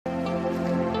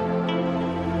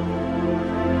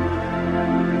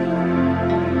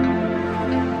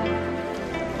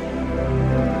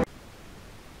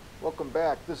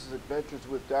back. This is Adventures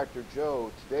with Dr.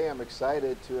 Joe. Today I'm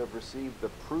excited to have received the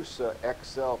PRUSA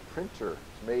XL printer.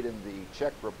 It's made in the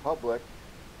Czech Republic,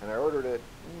 and I ordered it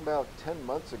about 10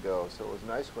 months ago, so it was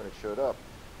nice when it showed up.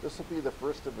 This will be the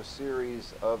first of a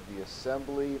series of the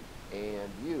assembly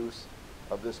and use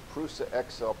of this PRUSA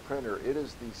XL printer. It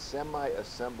is the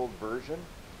semi-assembled version,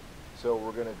 so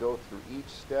we're going to go through each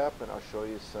step, and I'll show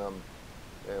you some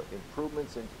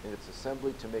improvements in its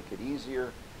assembly to make it easier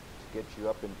to get you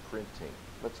up in printing.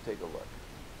 Let's take a look.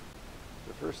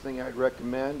 The first thing I'd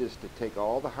recommend is to take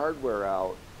all the hardware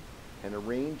out and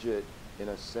arrange it in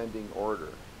ascending order.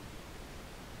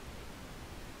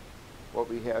 What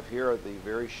we have here are the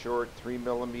very short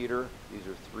 3mm. These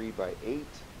are 3 by 8,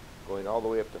 going all the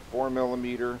way up to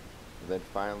 4mm, and then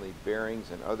finally bearings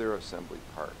and other assembly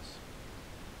parts.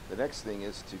 The next thing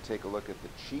is to take a look at the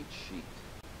cheat sheet.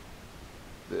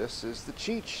 This is the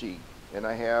cheat sheet, and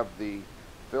I have the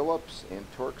Phillips and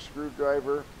Torx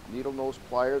screwdriver, needle nose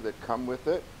plier that come with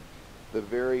it, the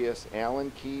various Allen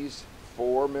keys,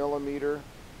 4mm,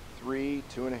 3,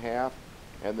 2.5,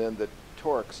 and then the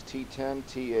Torx T10,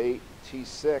 T8,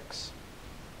 T6,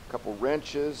 a couple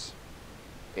wrenches,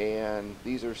 and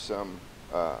these are some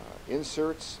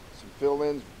inserts, some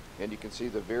fill-ins, and you can see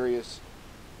the various,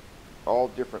 all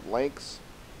different lengths,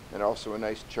 and also a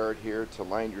nice chart here to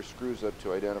line your screws up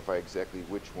to identify exactly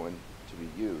which one to be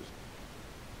used.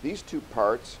 These two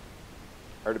parts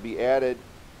are to be added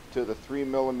to the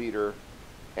 3mm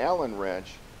Allen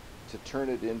wrench to turn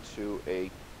it into a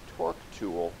torque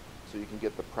tool so you can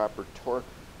get the proper torque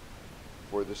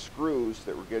for the screws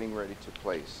that we're getting ready to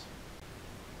place.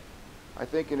 I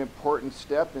think an important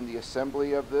step in the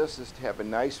assembly of this is to have a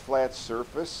nice flat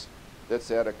surface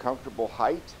that's at a comfortable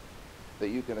height that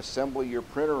you can assemble your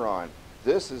printer on.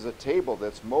 This is a table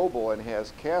that's mobile and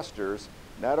has casters.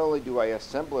 Not only do I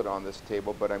assemble it on this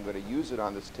table, but I'm going to use it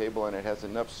on this table, and it has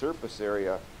enough surface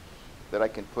area that I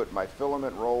can put my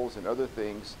filament rolls and other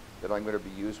things that I'm going to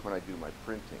be used when I do my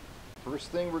printing. First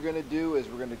thing we're going to do is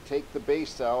we're going to take the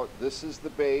base out. This is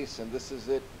the base, and this is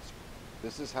it.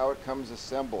 This is how it comes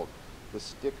assembled. The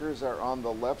stickers are on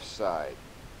the left side.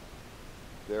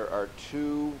 There are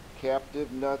 2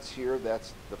 captive nuts here.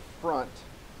 That's the front.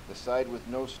 The side with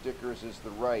no stickers is the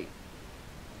right.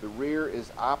 The rear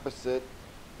is opposite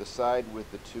the side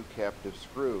with the 2 captive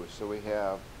screws. So we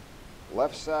have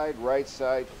left side, right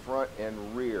side, front,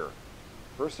 and rear.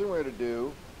 First thing we're going to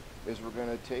do is we're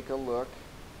going to take a look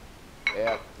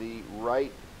at the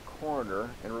right corner,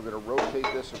 and we're going to rotate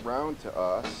this around to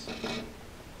us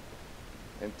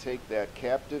and take that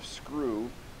captive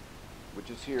screw, which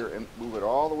is here, and move it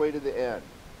all the way to the end.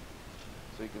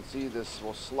 So you can see this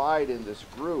will slide in this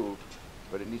groove,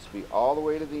 but it needs to be all the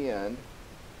way to the end.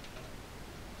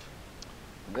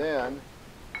 And then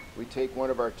we take one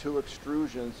of our 2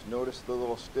 extrusions. Notice the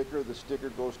little sticker. The sticker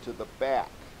goes to the back.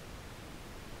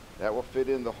 That will fit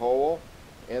in the hole,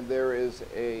 and there's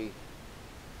a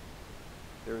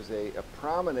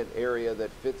prominent area that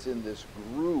fits in this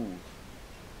groove.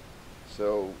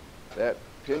 So that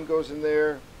pin goes in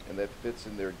there, and that fits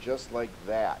in there just like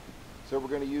that. So we're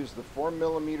going to use the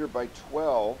 4mm by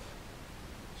 12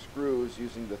 screws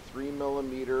using the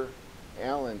 3mm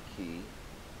Allen key.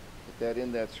 Put that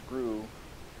in that screw,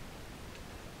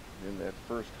 in that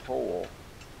first hole,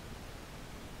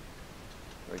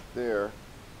 right there.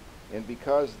 And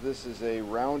because this is a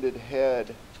rounded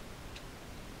head,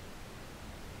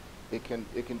 it can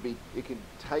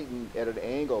tighten at an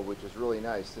angle, which is really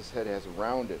nice. This head has a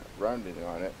rounding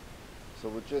on it. So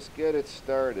we'll just get it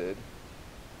started.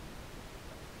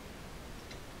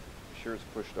 Be sure it's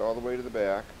pushed all the way to the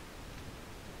back.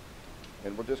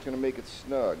 And we're just going to make it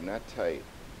snug, not tight.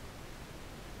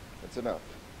 That's enough.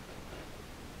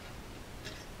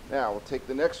 Now we'll take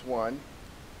the next one,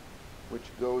 which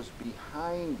goes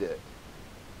behind it.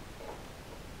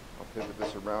 I'll pivot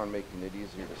this around, making it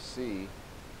easier to see.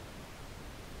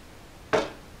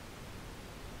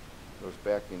 Goes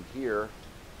back in here.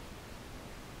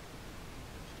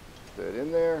 Put that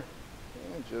in there,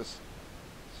 and just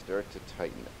start to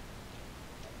tighten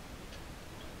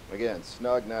it. Again,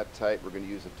 snug, not tight. We're going to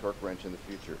use a torque wrench in the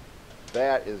future.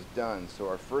 That is done. So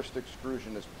our first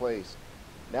extrusion is placed.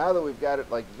 Now that we've got it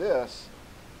like this,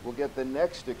 we'll get the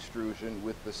next extrusion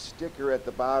with the sticker at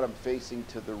the bottom facing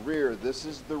to the rear. This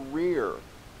is the rear.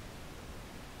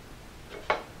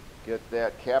 Get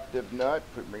that captive nut,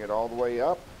 bring it all the way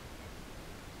up.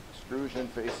 Extrusion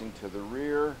facing to the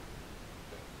rear.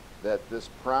 That this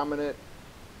prominent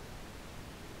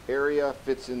area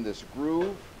fits in this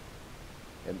groove,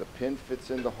 and the pin fits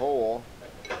in the hole.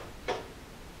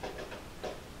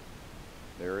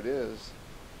 There it is.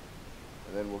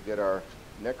 And then we'll get our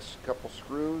next couple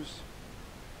screws.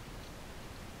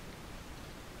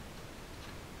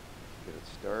 Get it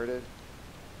started.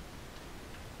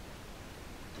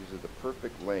 These are the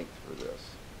perfect length for this.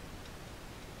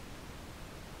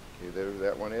 Okay, there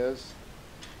that one is.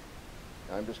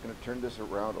 Now I'm just going to turn this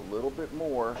around a little bit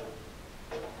more.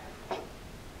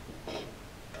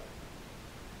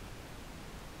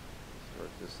 Start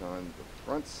this on the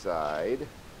front side.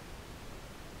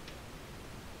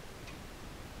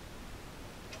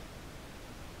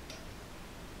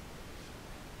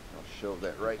 I'll show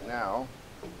that right now.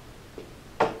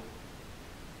 The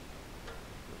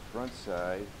front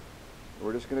side.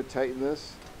 We're just going to tighten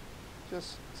this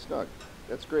just snug.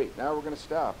 That's great. Now we're going to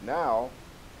stop. Now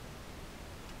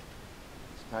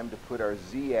it's time to put our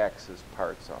Z-axis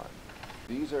parts on.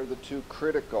 These are the two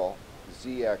critical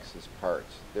Z-axis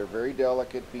parts. They're very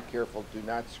delicate. Be careful. Do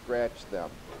not scratch them.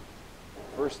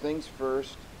 First things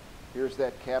first, here's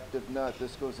that captive nut.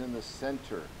 This goes in the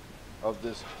center of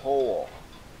this hole.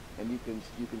 And you can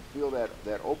feel that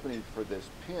opening for this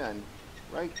pin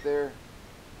right there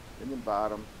in the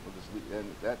bottom of this,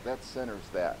 and that centers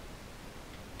that.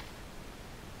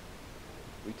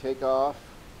 We take off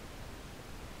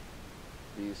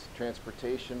these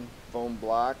transportation foam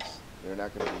blocks. They're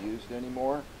not going to be used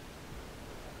anymore.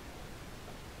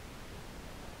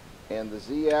 And the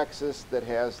Z-axis that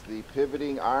has the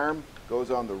pivoting arm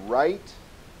goes on the right.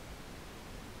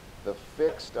 The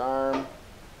fixed arm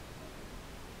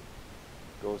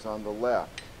goes on the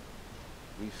left.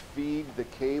 We feed the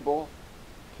cable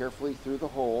carefully through the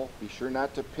hole. Be sure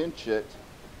not to pinch it.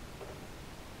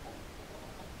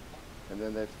 And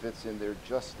then that fits in there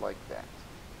just like that.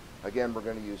 Again, we're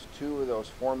going to use 2 of those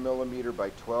 4mm by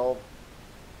 12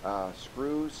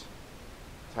 screws,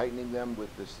 tightening them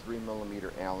with this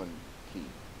 3mm Allen key.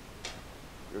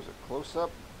 Here's a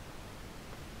close-up.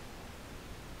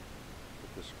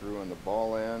 Put the screw on the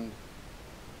ball end,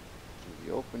 through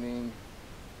the opening,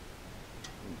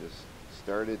 and just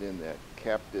start it in that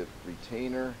captive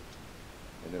retainer,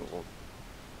 and it will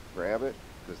grab it.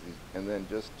 And then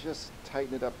just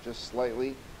tighten it up just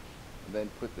slightly, and then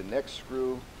put the next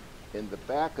screw in the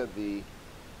back of the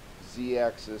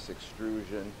Z-axis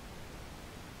extrusion,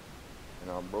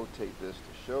 and I'll rotate this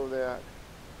to show that.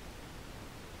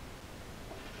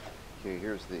 Okay,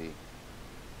 here's the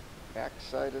back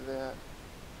side of that.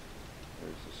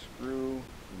 There's the screw.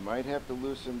 You might have to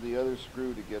loosen the other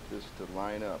screw to get this to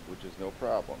line up, which is no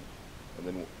problem. And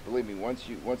then, believe me, once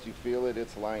you feel it,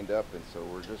 it's lined up, and so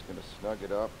we're just going to snug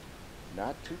it up,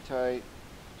 not too tight,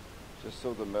 just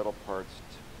so the metal parts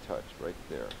touch right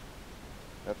there.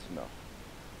 That's enough.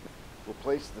 We'll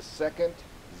place the second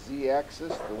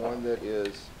Z-axis, the one that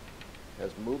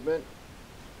has movement.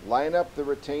 Line up the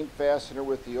retained fastener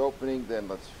with the opening, then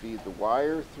let's feed the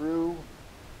wire through,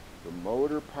 the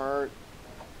motor part.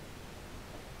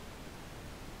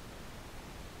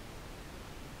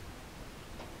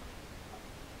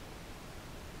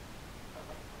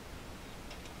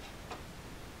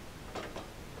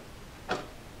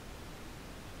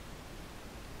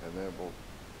 And then we'll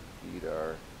feed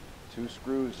our 2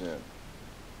 screws in.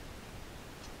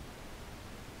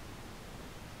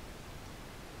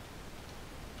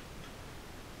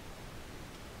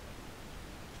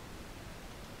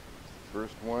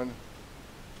 First one,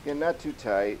 again, not too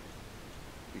tight,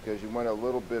 because you want a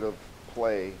little bit of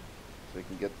play so you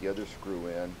can get the other screw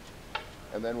in.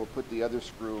 And then we'll put the other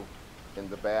screw in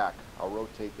the back. I'll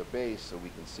rotate the base so we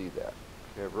can see that.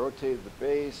 Okay, I've rotated the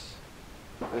base.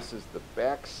 This is the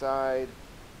back side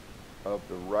of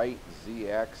the right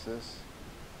Z-axis.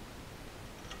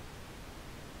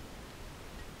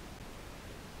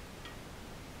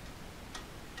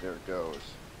 There it goes.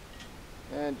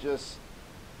 And just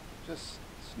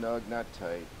snug, not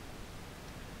tight.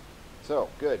 So,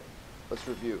 good. Let's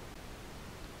review.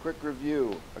 Quick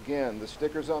review. Again, the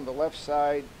sticker's on the left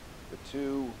side. The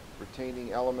 2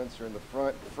 retaining elements are in the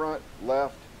front,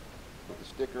 left, with the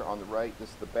sticker on the right. This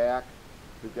is the back.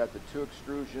 We've got the 2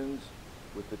 extrusions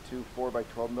with the 2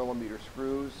 4x12mm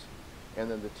screws, and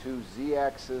then the 2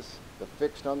 Z-axis, the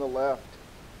fixed on the left,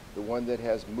 the one that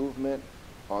has movement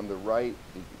on the right.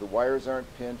 The wires aren't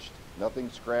pinched, nothing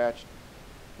scratched.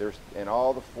 And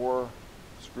all the 4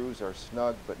 screws are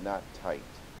snug but not tight.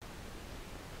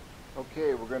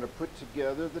 Okay, we're going to put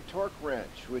together the torque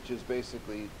wrench, which is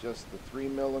basically just the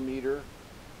 3mm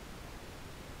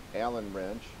Allen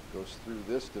wrench. Goes through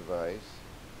this device.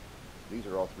 These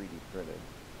are all 3D printed.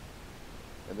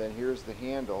 And then here's the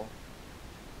handle.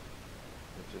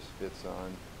 It just fits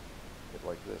on it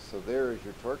like this. So there is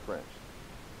your torque wrench.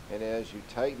 And as you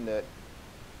tighten it,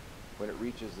 when it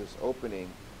reaches this opening,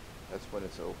 that's when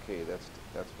it's okay.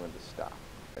 That's when to stop.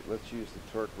 Let's use the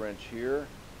torque wrench here.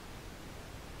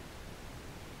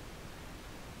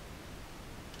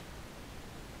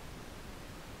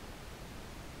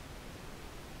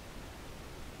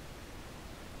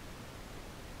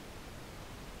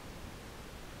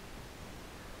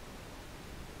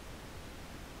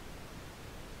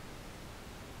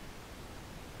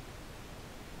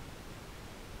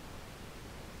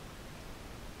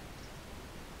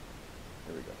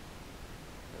 There we go.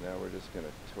 And now we're just going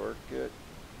to torque it.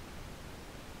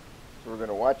 So we're going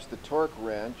to watch the torque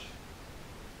wrench,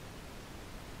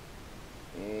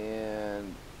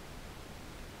 and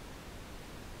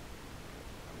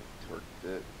we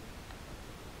torqued it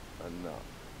enough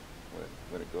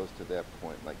when it goes to that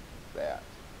point like that.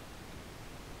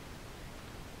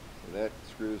 So that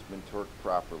screw's been torqued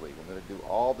properly. We're going to do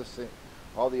all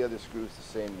the other screws the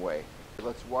same way.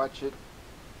 Let's watch it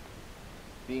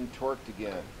being torqued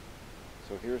again.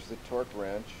 So here's the torque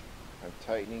wrench. I'm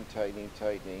tightening, tightening,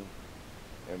 tightening,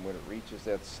 and when it reaches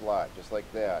that slot, just like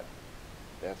that,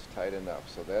 that's tight enough.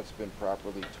 So that's been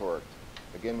properly torqued.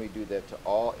 Again, we do that to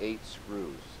all 8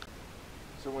 screws.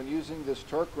 So when using this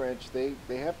torque wrench, they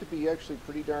have to be actually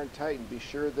pretty darn tight, and be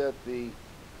sure that the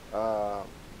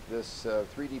this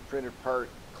 3D printed part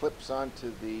clips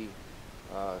onto the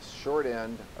short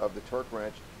end of the torque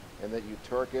wrench, and that you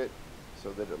torque it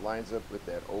so that it lines up with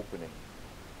that opening.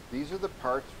 These are the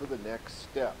parts for the next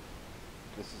step.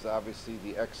 This is obviously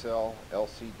the XL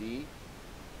LCD,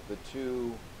 the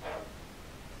 2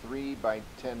 3 by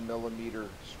 10 millimeter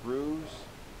screws.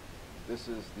 This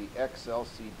is the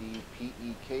XLCD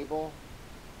PE cable,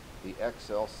 the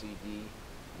XLCD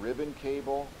ribbon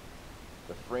cable,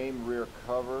 the frame rear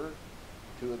cover,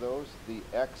 2 of those, the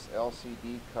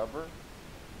XLCD cover,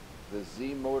 the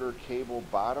Z motor cable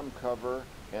bottom cover,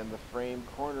 and the frame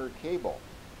corner cable.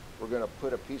 We're going to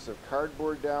put a piece of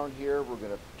cardboard down here. We're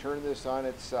going to turn this on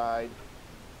its side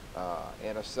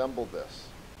and assemble this.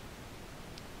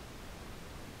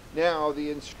 Now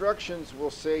the instructions will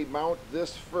say mount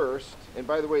this first, and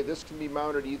by the way, this can be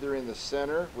mounted either in the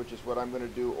center, which is what I'm going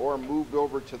to do, or moved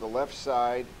over to the left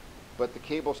side, but the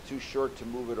cable's too short to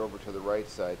move it over to the right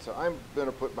side. So I'm going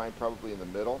to put mine probably in the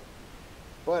middle,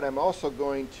 but I'm also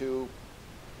going to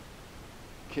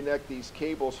connect these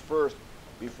cables first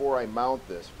before I mount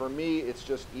this. For me, it's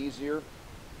just easier,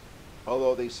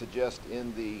 although they suggest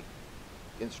in the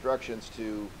instructions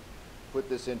to put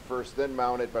this in first, then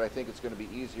mount it, but I think it's going to be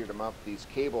easier to mount these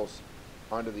cables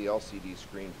onto the LCD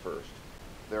screen first.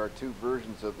 There are 2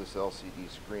 versions of this LCD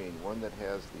screen, one that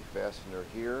has the fastener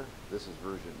here, this is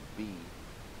version B,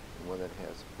 and one that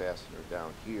has a fastener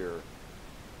down here,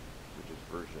 which is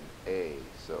version A.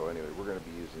 So anyway, we're going to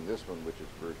be using this one, which is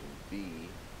version B.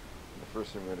 And the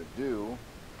first thing we're going to do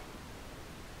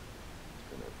is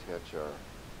going to attach our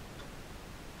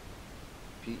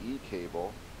PE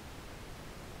cable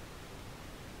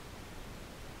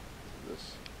to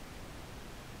this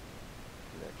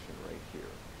connection right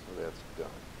here. So that's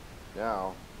done.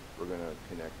 Now we're going to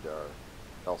connect our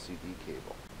LCD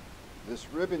cable. This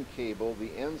ribbon cable,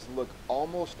 the ends look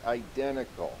almost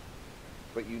identical,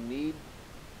 but you need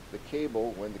the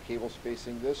cable, when the cable's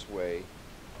facing this way,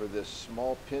 for this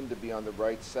small pin to be on the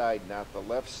right side, not the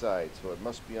left side. So it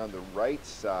must be on the right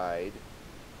side,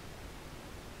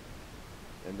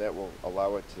 and that will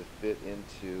allow it to fit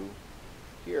into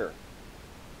here.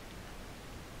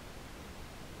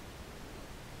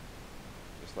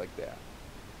 Just like that.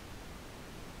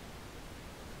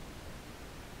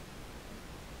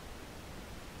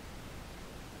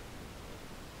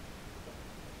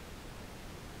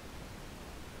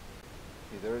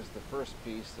 Okay, there's the first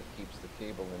piece that keeps the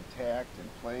cable intact in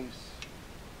place.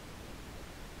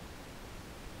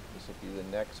 This will be the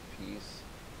next piece.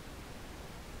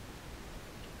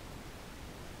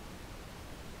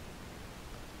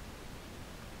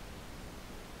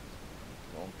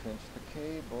 Don't pinch the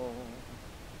cable.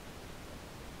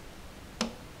 Okay,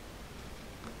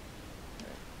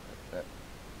 that's that.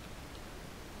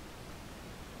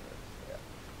 That's that.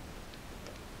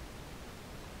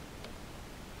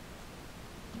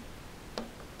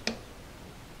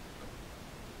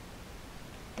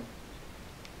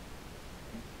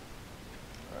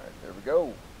 Alright, there we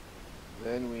go.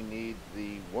 Then we need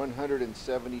the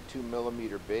 172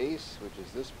 millimeter base, which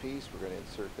is this piece. We're going to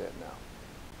insert that now.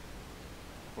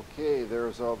 Okay,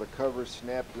 there's all the covers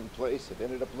snapped in place. It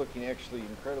ended up looking actually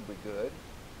incredibly good.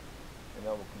 And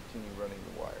now we'll continue running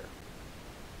the wire.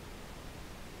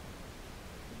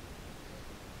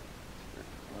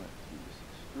 Run it through this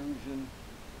extrusion.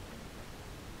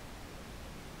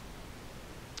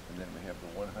 And then we have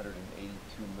the 182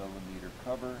 millimeter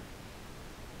cover.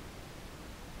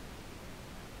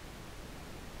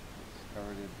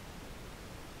 started.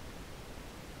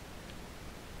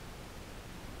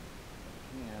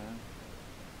 Yeah.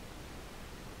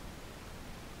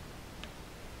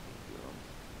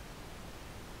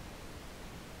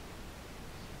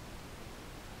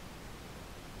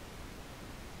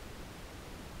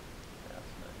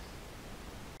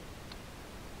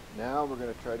 Now we're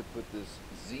going to try to put this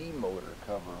Z motor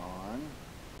cover on.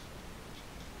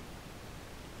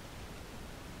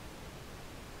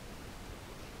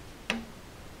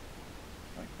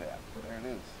 Like that. There it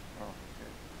is. Oh,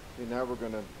 okay. Okay, now we're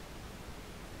going to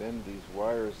bend these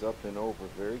wires up and over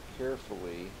very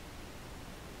carefully.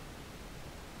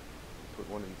 Put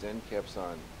one of these end caps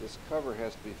on. This cover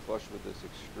has to be flush with this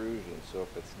extrusion, so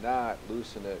if it's not,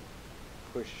 loosen it,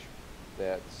 push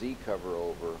that Z cover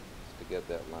over to get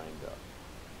that lined up.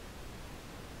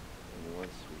 And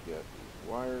once we get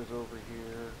these wires over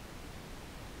here,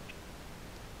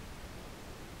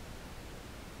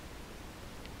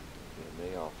 and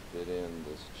they all fit in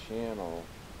this channel.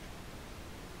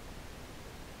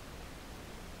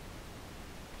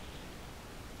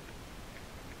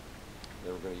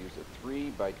 Then we're going to use a 3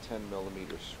 by 10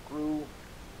 millimeter screw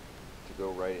to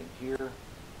go right in here.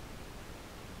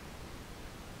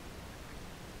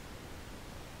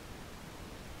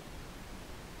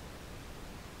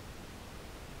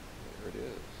 There it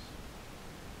is.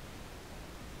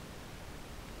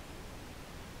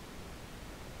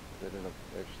 That ended up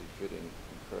actually fitting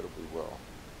incredibly well.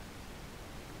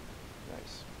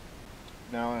 Nice.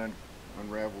 Now I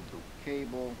unraveled the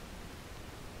cable.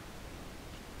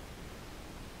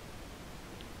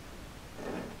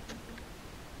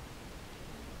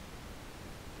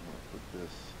 Put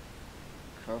this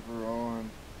cover on.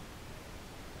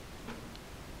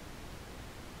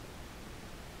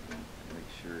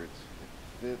 Make sure it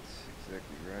fits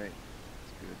exactly right.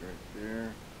 It's good right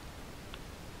there.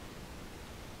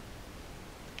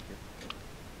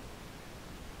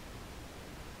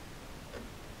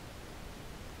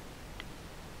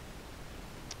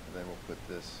 And then we'll put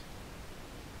this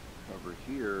cover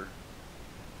here.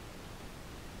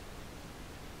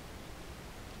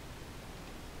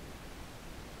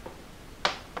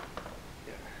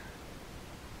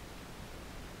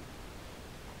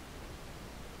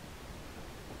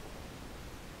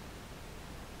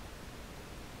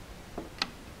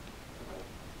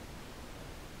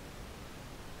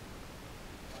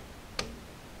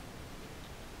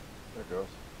 There it goes.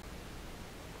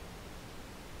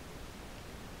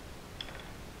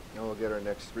 Now we'll get our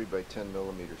next 3 by 10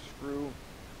 millimeter screw.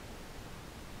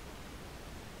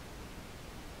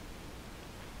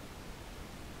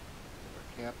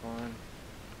 Put our cap on.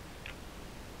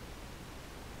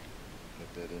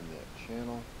 Get that in that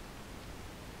channel.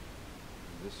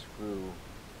 And this screw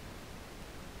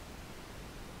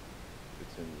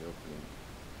fits in the opening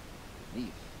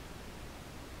beneath.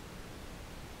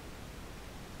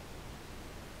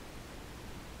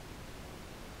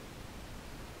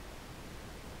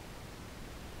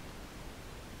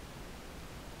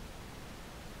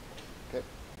 Okay.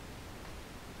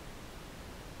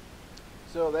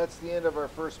 So that's the end of our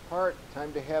first part.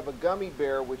 Time to have a gummy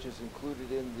bear, which is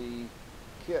included in the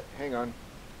kit. Hang on.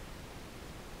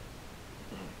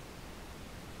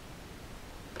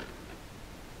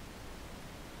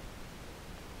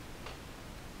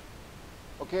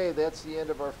 Okay, that's the end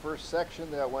of our first section.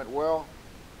 That went well.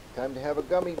 Time to have a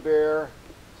gummy bear.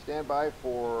 Stand by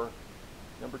for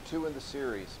number 2 in the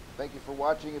series. Thank you for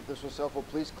watching. If this was helpful,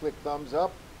 please click thumbs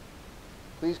up.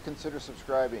 Please consider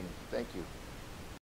subscribing. Thank you.